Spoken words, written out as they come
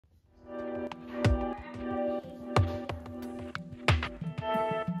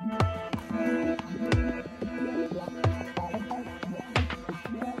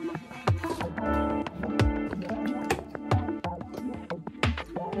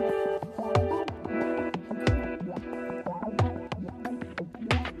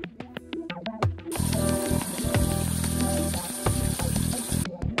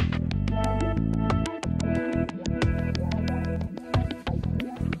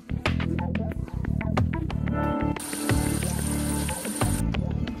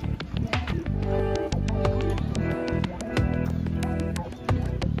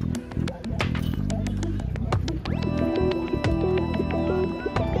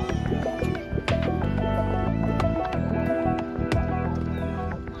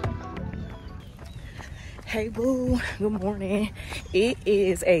Hey boo, good morning. It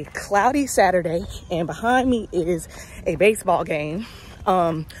is a cloudy Saturday and behind me is a baseball game.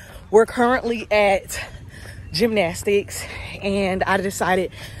 We're currently at gymnastics and I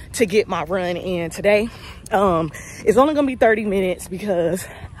decided to get my run in today. It's only gonna be 30 minutes because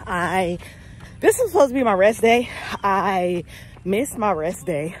this is supposed to be my rest day. I missed my rest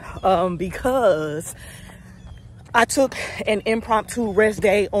day because I took an impromptu rest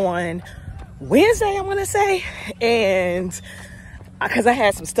day on Wednesday, I want to say, and because I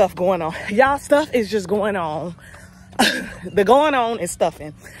had some stuff going on. Y'all, stuff is just going on. The going on is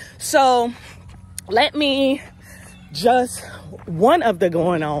stuffing. So let me just, one of the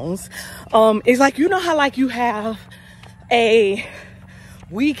going ons is like, you know how like you have a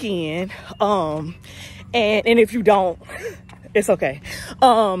weekend and if you don't, it's okay,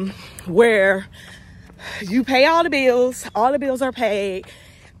 where you pay all the bills are paid,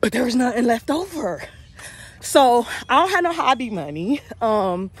 but there's nothing left over. So I don't have no hobby money.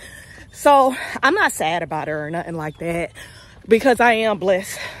 So I'm not sad about it or nothing like that because I am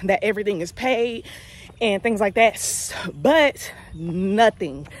blessed that everything is paid and things like that, but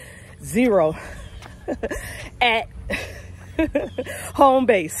nothing, zero at home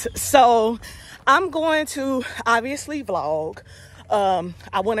base. So I'm going to obviously vlog.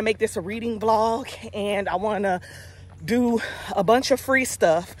 I want to make this a reading vlog and I want to do a bunch of free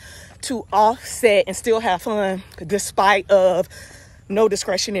stuff to offset and still have fun despite of no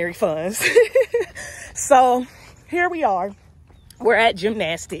discretionary funds. So here we are. We're at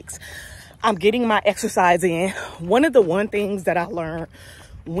gymnastics. I'm getting my exercise in. One of the things that I learned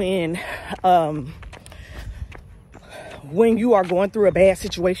when you are going through a bad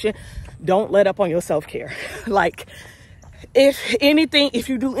situation, don't let up on your self-care. Like, if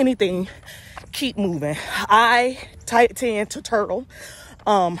you do anything, keep moving. I tend to turtle.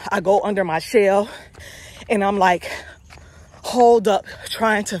 I go under my shell and I'm like holed up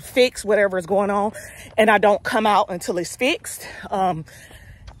trying to fix whatever is going on, and I don't come out until it's fixed. And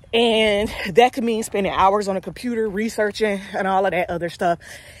that could mean spending hours on a computer researching and all of that other stuff.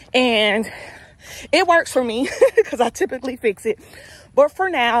 And it works for me because I typically fix it. But for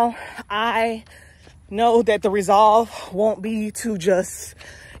now, I know that the resolve won't be to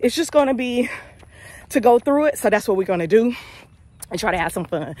it's just going to be to go through it. So that's what we're going to do and try to have some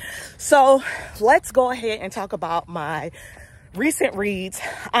fun. So let's go ahead and talk about my recent reads.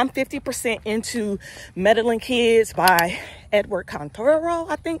 I'm 50% into Meddling Kids by Edward Cantoro.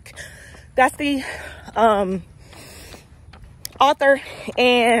 I think that's the author,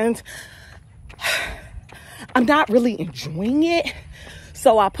 and I'm not really enjoying it,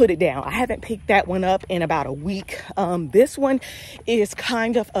 so I put it down. I haven't picked that one up in about a week. This one is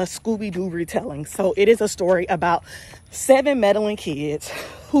kind of a Scooby-Doo retelling. So it is a story about 7 meddling kids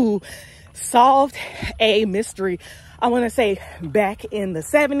who solved a mystery, I want to say back in the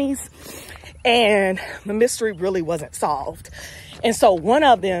 70s, and the mystery really wasn't solved. And so one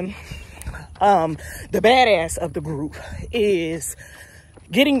of them, the badass of the group, is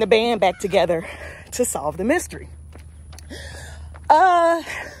getting the band back together to solve the mystery.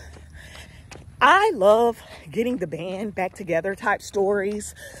 I love getting the band back together type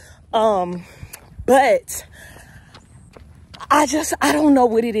stories. But I don't know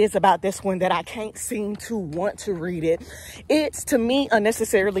what it is about this one that I can't seem to want to read it. It's, to me,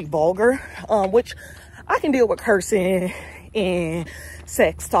 unnecessarily vulgar, which I can deal with cursing and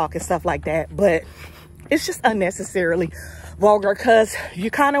sex talk and stuff like that, but it's just unnecessarily vulgar because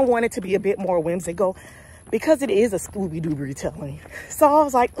you kind of want it to be a bit more whimsical, because it is a Scooby-Doo retelling. So I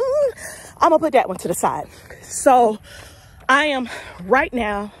was like, I'm gonna put that one to the side. So I am right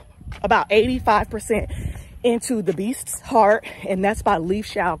now about 85% into The Beast's Heart, and that's by Leaf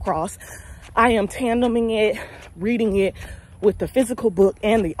Shallcross. I am tandeming it, reading it with the physical book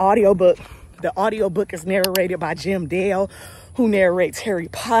and the audiobook. The audiobook is narrated by Jim Dale, who narrates Harry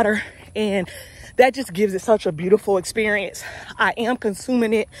Potter, and that just gives it such a beautiful experience. I am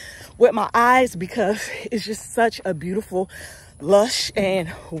consuming it with my eyes because it's just such a beautiful, lush, and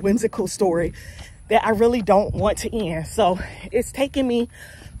whimsical story that I really don't want to end. So it's taking me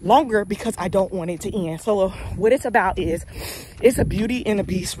longer because I don't want it to end. So what it's about is, it's a Beauty and the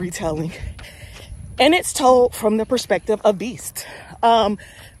Beast retelling, and it's told from the perspective of Beast,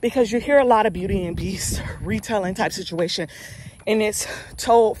 because you hear a lot of Beauty and Beast retelling type situation, and it's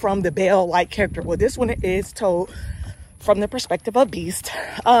told from the Belle-like character. Well, this one is told from the perspective of Beast.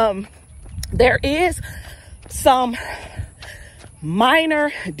 There is some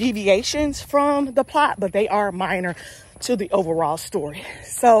minor deviations from the plot, but they are minor to the overall story.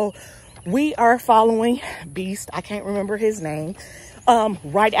 So we are following Beast. I can't remember his name,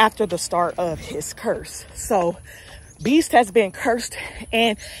 right after the start of his curse. So Beast has been cursed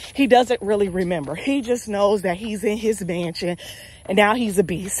and he doesn't really remember. He just knows that he's in his mansion and now he's a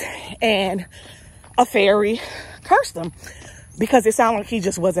beast, and a fairy cursed him because it sounded like he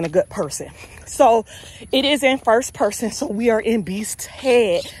just wasn't a good person. So it is in first person. So we are in Beast's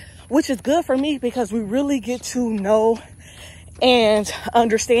head, which is good for me because we really get to know and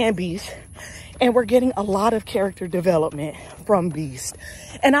understand Beast. And we're getting a lot of character development from Beast.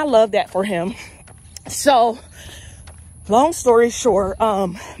 And I love that for him. So long story short,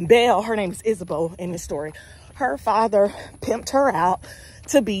 Belle, her name is Isabeau in this story, her father pimped her out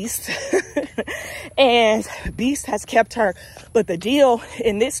to Beast and Beast has kept her. But the deal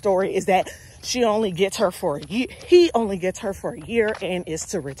in this story is that she only gets her for a year. He only gets her for a year and is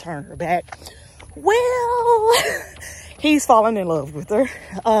to return her back. Well, he's fallen in love with her.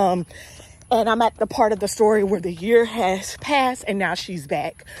 And I'm at the part of the story where the year has passed and now she's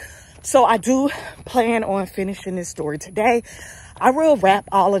back. So I do plan on finishing this story today. I will wrap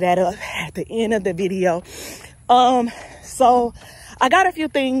all of that up at the end of the video. So I got a few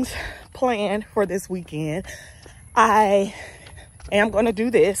things planned for this weekend. I am going to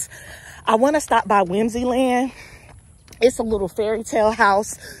do this. I want to stop by Whimsyland. It's a little fairy tale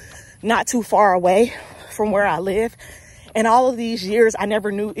house not too far away from where I live. And all of these years, I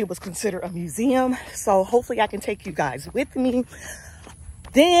never knew it was considered a museum. So hopefully I can take you guys with me.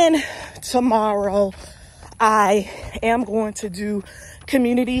 Then tomorrow, I am going to do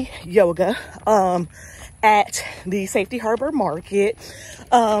community yoga at the Safety Harbor Market.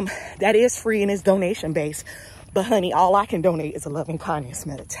 That is free and is donation based. But honey, all I can donate is a loving kindness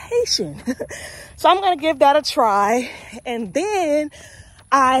meditation. So I'm going to give that a try. And then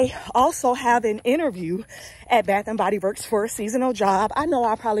I also have an interview at Bath and Body Works for a seasonal job. I know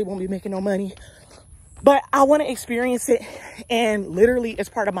I probably won't be making no money, but I want to experience it. And literally it's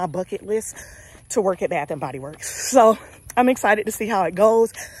part of my bucket list to work at Bath and Body Works. So I'm excited to see how it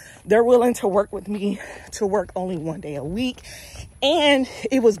goes. They're willing to work with me to work only one day a week. And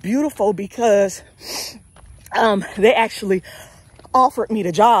it was beautiful because they actually offered me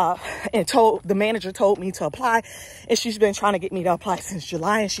the job and the manager told me to apply, and she's been trying to get me to apply since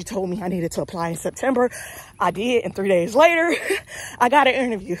July, and she told me I needed to apply in September. I did, and 3 days later I got an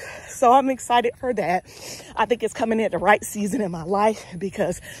interview. So I'm excited for that. I think it's coming at the right season in my life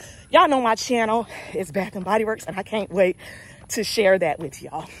because y'all know my channel is Bath and Body Works, and I can't wait to share that with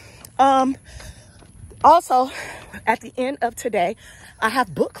y'all. Also at the end of today, I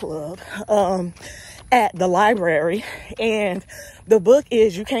have book club at the library, and the book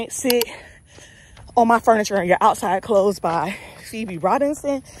is You Can't Sit on My Furniture in Your Outside Clothes by Phoebe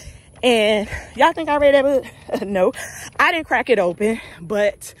Robinson. And y'all think I read that book? No, I didn't crack it open,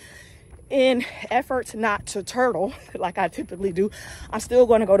 but in efforts not to turtle like I typically do, I'm still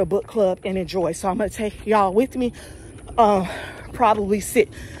going to go to book club and enjoy. So I'm going to take y'all with me, probably sit,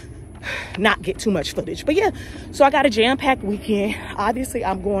 not get too much footage. But yeah, so I got a jam-packed weekend. Obviously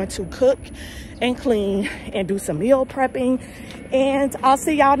I'm going to cook and clean and do some meal prepping, and I'll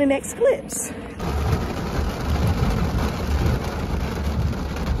see y'all in the next clips.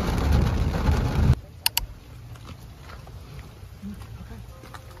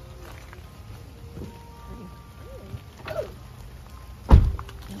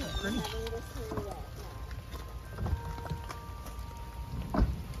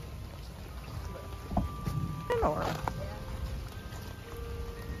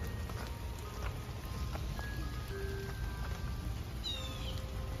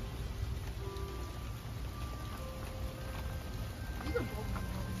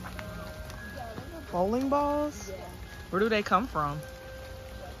 Bowling balls? Yeah. Where do they come from?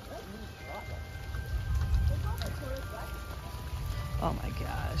 Oh my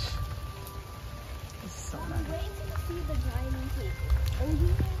gosh. This is so nice. I'm waiting to see the dining table. Oh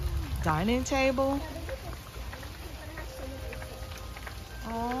yeah. Dining table?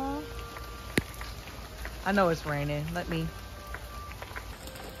 Oh. I know it's raining. Let me.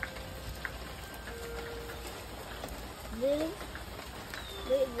 Live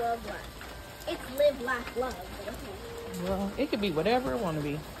love, laugh. It's live, laugh, love. Well, it could be whatever it want to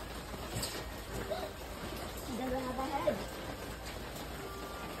be. It doesn't have a head.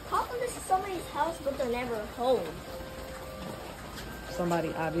 How come this is somebody's house but they're never home?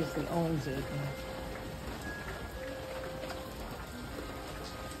 Somebody obviously owns it.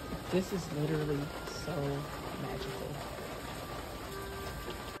 This is literally so magical.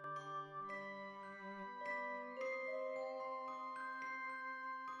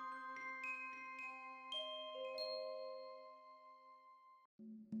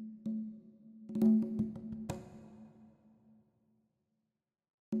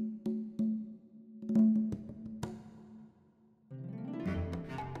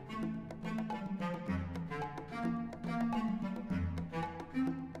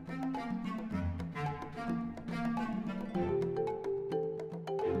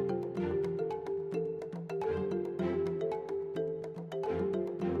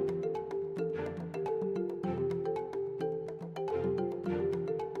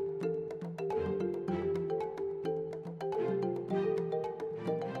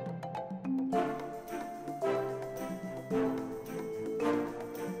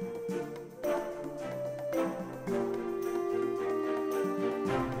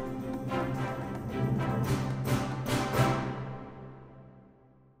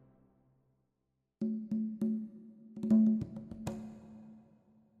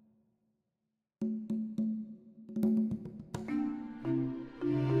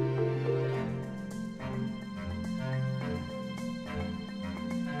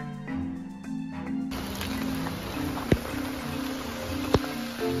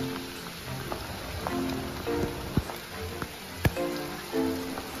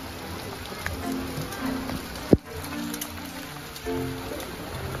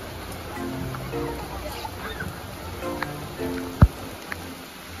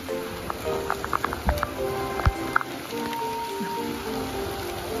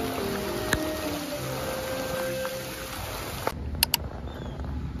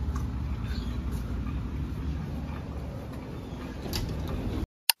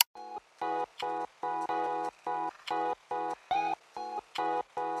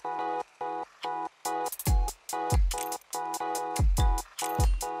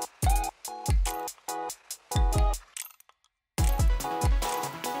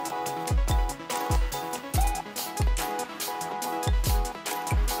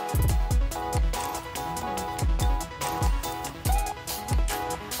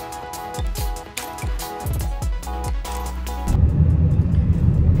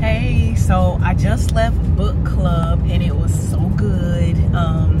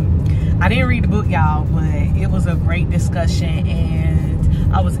 didn't read the book, y'all, but it was a great discussion,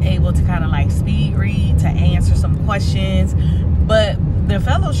 and I was able to kind of like speed read to answer some questions. But the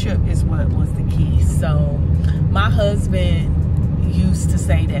fellowship is what was the key. So my husband used to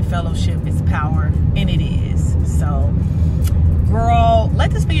say that fellowship is power, and it is. So girl,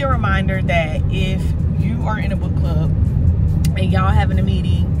 let this be a reminder that if you are in a book club and y'all having a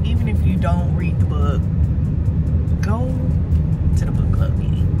meeting, even if you don't read the book, go to the book club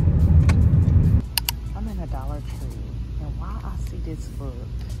meeting. I'm in a Dollar Tree, and why I see this book,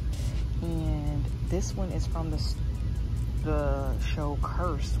 and this one is from the show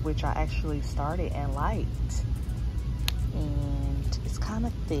Cursed, which I actually started and liked, and it's kind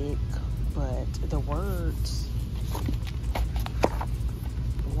of thick, but the words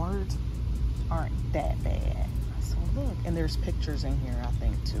aren't that bad. So look, and there's pictures in here, I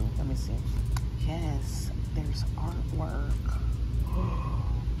think, too. Let me see. Yes, there's artwork.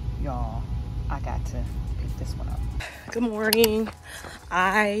 Y'all, I got to pick this one up. Good morning.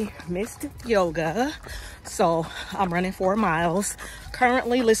 I missed yoga, so I'm running 4 miles.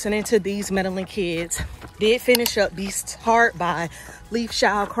 Currently listening to These Meddling Kids. Did finish up Beast's Heart by Leaf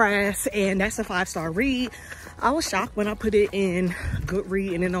Shallcrass, and that's a 5-star read. I was shocked when I put it in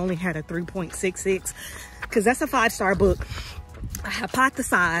Goodread and it only had a 3.66, because that's a 5-star book. I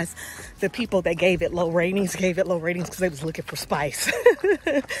hypothesized the people that gave it low ratings because they was looking for spice.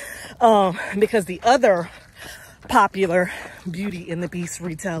 Because the other popular Beauty and the Beast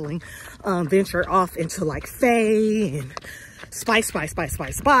retelling ventured off into like fae and spice,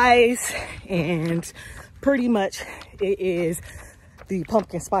 and pretty much it is the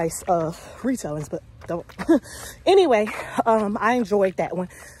pumpkin spice of retellings, but don't. Anyway, I enjoyed that one.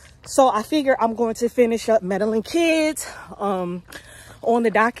 So I figure I'm going to finish up Meddling Kids. On the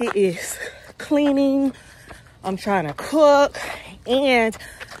docket is cleaning. I'm trying to cook, and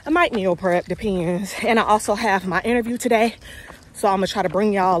I might meal prep, depends. And I also have my interview today, so I'm gonna try to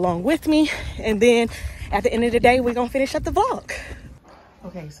bring y'all along with me. And then at the end of the day, we're gonna finish up the vlog.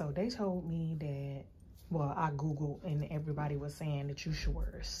 Okay, so they told me that, well, I Googled and everybody was saying that you should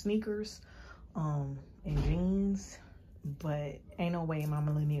wear sneakers and jeans, but ain't no way in my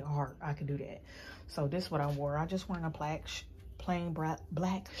millennial heart I could do that. So this is what I wore. I just wearing a plain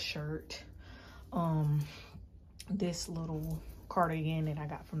black shirt, this little cardigan that I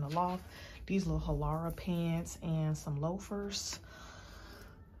got from the loft, these little Halara pants, and some loafers.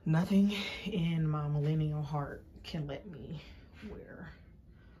 Nothing in my millennial heart can let me wear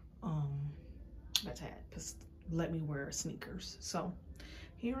let me wear sneakers. So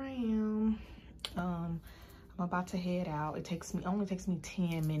here I am. I'm about to head out. It only takes me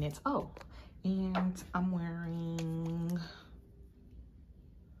 10 minutes. Oh, and I'm wearing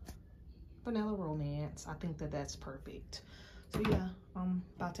Vanilla Romance. I think that that's perfect. So yeah, I'm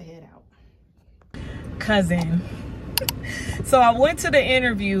about to head out. Cousin. So I went to the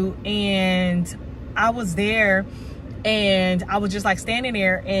interview and I was there, and I was just like standing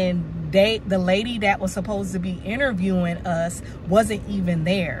there, and the lady that was supposed to be interviewing us wasn't even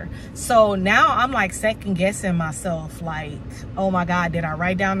there. So now I'm like second guessing myself, like, oh my God, did I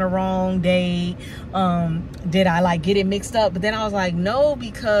write down the wrong date? Did I like get it mixed up? But then I was like, no,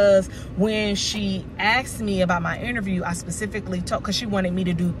 because when she asked me about my interview, I specifically told, because she wanted me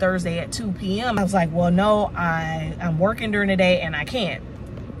to do Thursday at 2 p.m. I was like, well, no, I'm working during the day and I can't.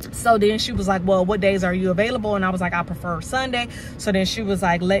 So then she was like, well, what days are you available? And I was like, I prefer Sunday. So then she was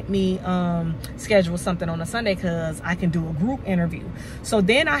like, let me schedule something on a Sunday because I can do a group interview. So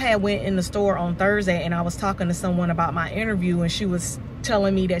then I had went in the store on Thursday and I was talking to someone about my interview, and she was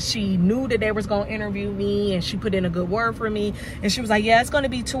telling me that she knew that they was going to interview me, and she put in a good word for me. And she was like, yeah, it's going to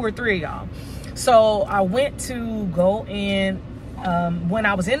be 2 or 3 of y'all. So I went to go in. When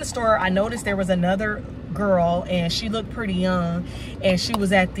I was in the store, I noticed there was another girl, and she looked pretty young, and she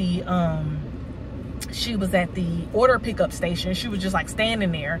was at the order pickup station. She was just like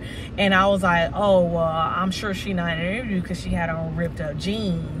standing there, and I was like, oh, well, I'm sure she not in an interview because she had on ripped up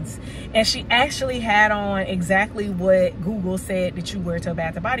jeans. And she actually had on exactly what Google said that you wear to a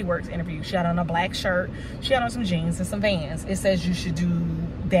Bath and Body Works interview. She had on a black shirt, she had on some jeans and some Vans. It says you should do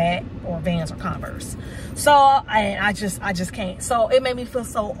that, or Vans or Converse. So I just can't. So it made me feel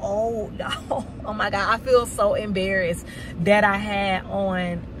so old, y'all. Oh my God, I feel so embarrassed that I have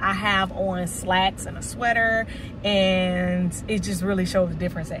on slacks and a sweater, and it just really shows the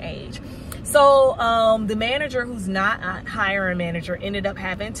difference in age. So the manager, who's not a hiring manager, ended up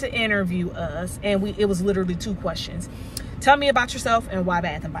having to interview us, and it was literally 2 questions. Tell me about yourself and why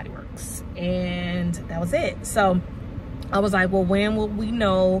Bath and Body Works. And that was it. So I was like, well, when will we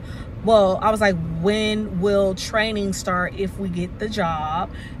know well, I was like, when will training start if we get the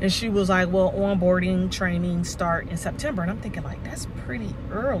job? And she was like, well, onboarding training start in September. And I'm thinking like, that's pretty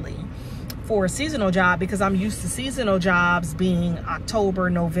early for a seasonal job, because I'm used to seasonal jobs being October,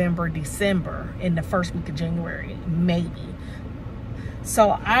 November, December, in the first week of January, maybe.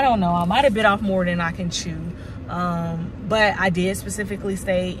 So I don't know, I might have bit off more than I can chew. But I did specifically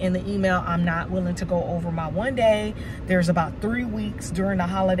say in the email, I'm not willing to go over my 1 day. There's about 3 weeks during the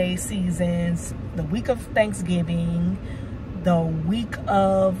holiday seasons, the week of Thanksgiving, the week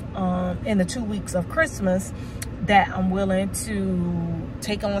of, and the 2 weeks of Christmas, that I'm willing to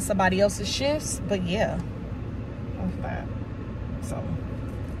take on somebody else's shifts. But yeah, I'm fine. So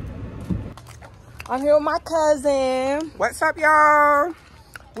I'm here with my cousin. What's up, y'all?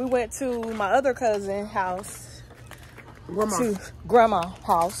 We went to my other cousin's house, Grandma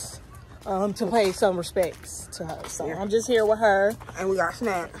house, to pay some respects to her. So yeah. I'm just here with her. And we got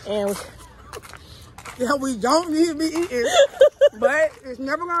snacks. And yeah, we don't need to be eating, but it's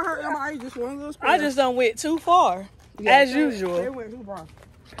never gonna hurt nobody. Just one little spoon. I just done went too far, as usual. They went too far.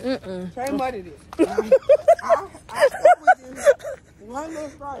 Same what it is. I'll stay with you. One little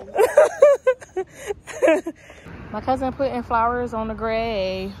spoon. My cousin putting flowers on the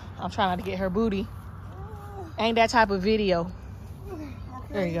grave. I'm trying not to get her booty. Ain't that type of video. Okay.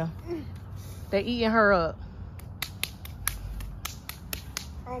 There you go. They eating her up.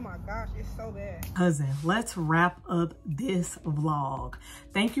 Oh my gosh, it's so bad. Cousin, let's wrap up this vlog.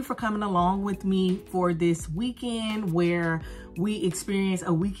 Thank you for coming along with me for this weekend where we experienced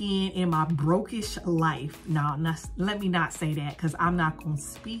a weekend in my brokish life. Now, let me not say that, because I'm not going to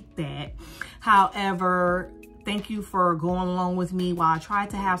speak that. However, thank you for going along with me while I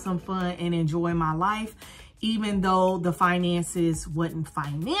tried to have some fun and enjoy my life, even though the finances wasn't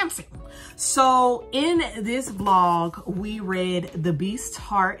financing. So in this vlog, we read The Beast's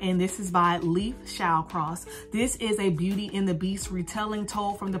Heart, and this is by Leaf Shallcross. This is a Beauty and the Beast retelling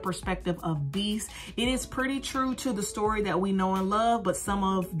told from the perspective of Beast. It is pretty true to the story that we know and love, but some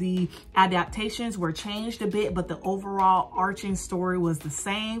of the adaptations were changed a bit, but the overall arching story was the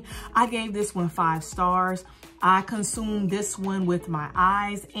same. I gave this one 5 stars. I consumed this one with my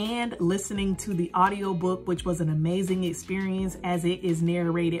eyes and listening to the audiobook, which was an amazing experience, as it is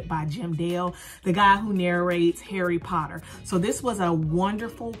narrated by Jim Dale, the guy who narrates Harry Potter. So this was a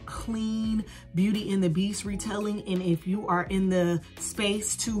wonderful, clean Beauty and the Beast retelling. And if you are in the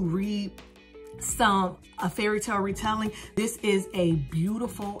space to read a fairy tale retelling, this is a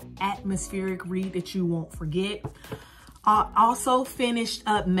beautiful atmospheric read that you won't forget. Also finished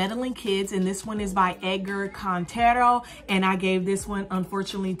up Meddling Kids, and this one is by Edgar Contero, and I gave this one,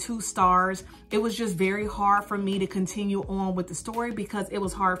 unfortunately, 2 stars. It was just very hard for me to continue on with the story because it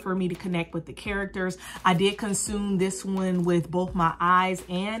was hard for me to connect with the characters. I did consume this one with both my eyes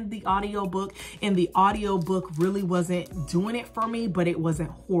and the audiobook, and the audiobook really wasn't doing it for me, but it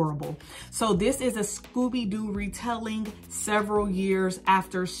wasn't horrible. So this is a Scooby-Doo retelling several years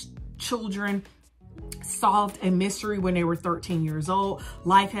after children solved a mystery when they were 13 years old.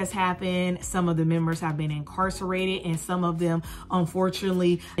 Life has happened. Some of the members have been incarcerated, and some of them,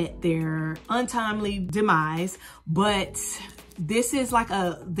 unfortunately, met their untimely demise. But this is like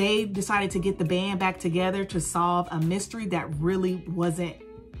they decided to get the band back together to solve a mystery that really wasn't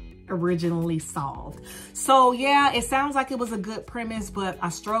originally solved. So yeah, it sounds like it was a good premise, but I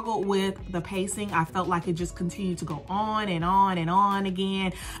struggled with the pacing. I felt like it just continued to go on and on and on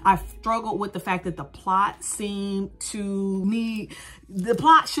again. I struggled with the fact that the plot seemed to need, the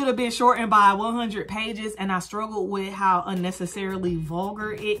plot should have been shortened by 100 pages, and I struggled with how unnecessarily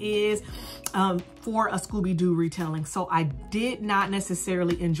vulgar it is for a Scooby-Doo retelling. So I did not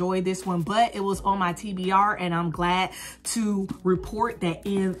necessarily enjoy this one, but it was on my TBR, and I'm glad to report that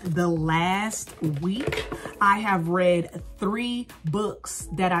in the last week, I have read 3 books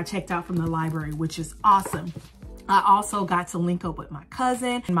that I checked out from the library, which is awesome. I also got to link up with my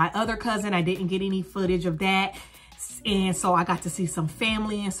cousin. My other cousin, I didn't get any footage of that. And so I got to see some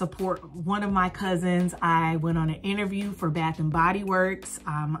family and support one of my cousins. I went on an interview for Bath and Body Works.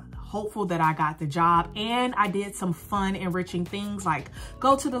 I'm hopeful that I got the job, and I did some fun, enriching things like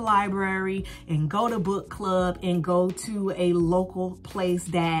go to the library and go to book club and go to a local place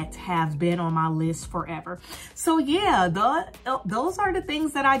that has been on my list forever. So yeah, those are the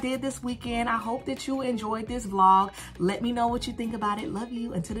things that I did this weekend. I hope that you enjoyed this vlog. Let me know what you think about it. Love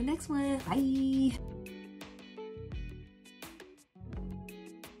you. Until the next one. Bye.